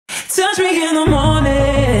Touch me in the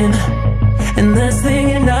morning and last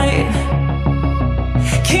thing at night.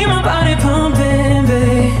 Keep my body pumping,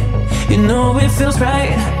 babe. You know it feels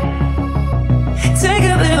right. Take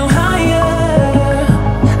a little higher.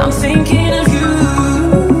 I'm thinking of you.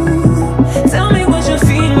 Tell me what you're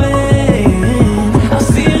feeling. I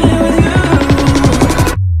feel it with you.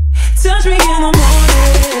 Touch me in the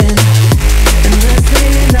morning and last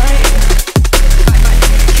thing at night.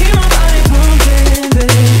 Keep my body pumping,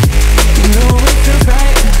 babe. You know it feels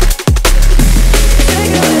right.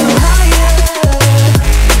 Take a little higher.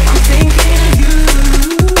 I'm thinking of you.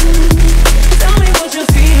 Tell me what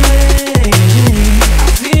you're feeling. I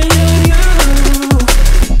feel it with you.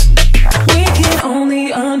 We can only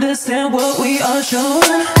understand what we are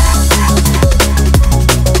shown.